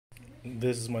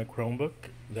This is my Chromebook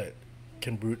that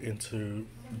can boot into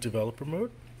developer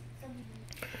mode.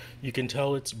 You can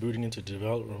tell it's booting into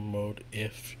developer mode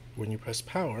if, when you press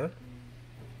power,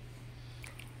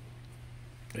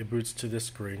 it boots to this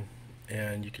screen,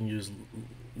 and you can use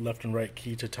left and right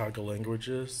key to toggle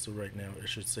languages. So right now it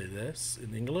should say this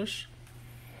in English.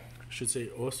 It should say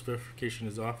OS verification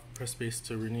is off. Press space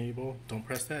to enable. Don't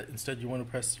press that. Instead, you want to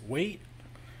press wait.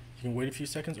 You can wait a few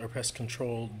seconds or press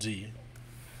Control D.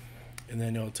 And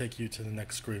then it'll take you to the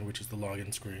next screen, which is the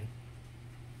login screen.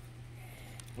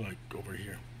 Like over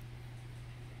here.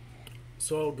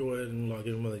 So I'll go ahead and log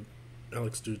in with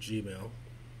Alex do Gmail.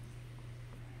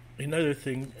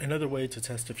 Another way to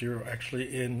test if you're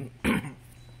actually in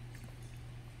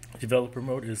developer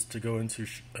mode is to go into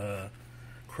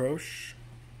CROSH.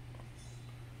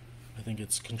 I think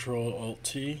it's CTRL ALT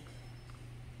T.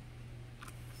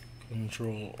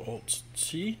 CTRL ALT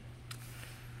T.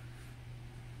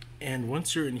 And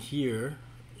once you're in here,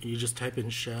 you just type in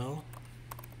shell.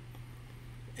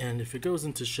 And if it goes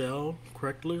into shell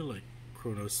correctly, like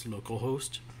Kronos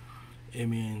localhost, it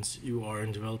means you are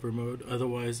in developer mode.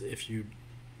 Otherwise, if you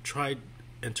tried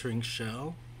entering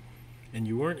shell and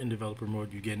you weren't in developer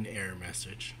mode, you get an error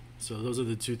message. So those are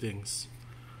the two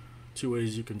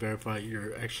ways you can verify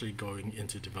you're actually going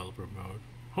into developer mode.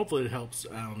 Hopefully it helps.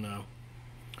 I don't know.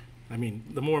 I mean,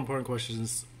 the more important question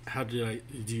is, do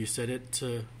you set it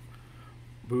to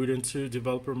boot into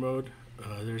developer mode?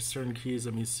 There's certain keys.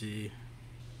 Let me see.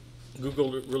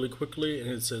 Googled it really quickly, and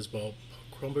it says, well,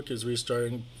 Chromebook is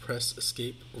restarting, press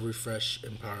escape, refresh,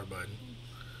 and power button.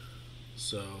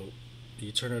 So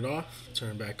you turn it off,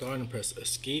 turn it back on, and press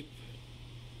escape,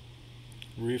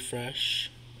 refresh,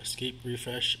 escape,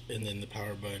 refresh, and then the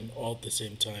power button all at the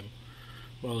same time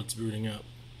while it's booting up.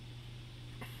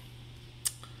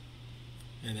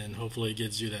 And then hopefully it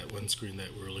gives you that one screen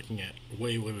that we were looking at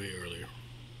way earlier.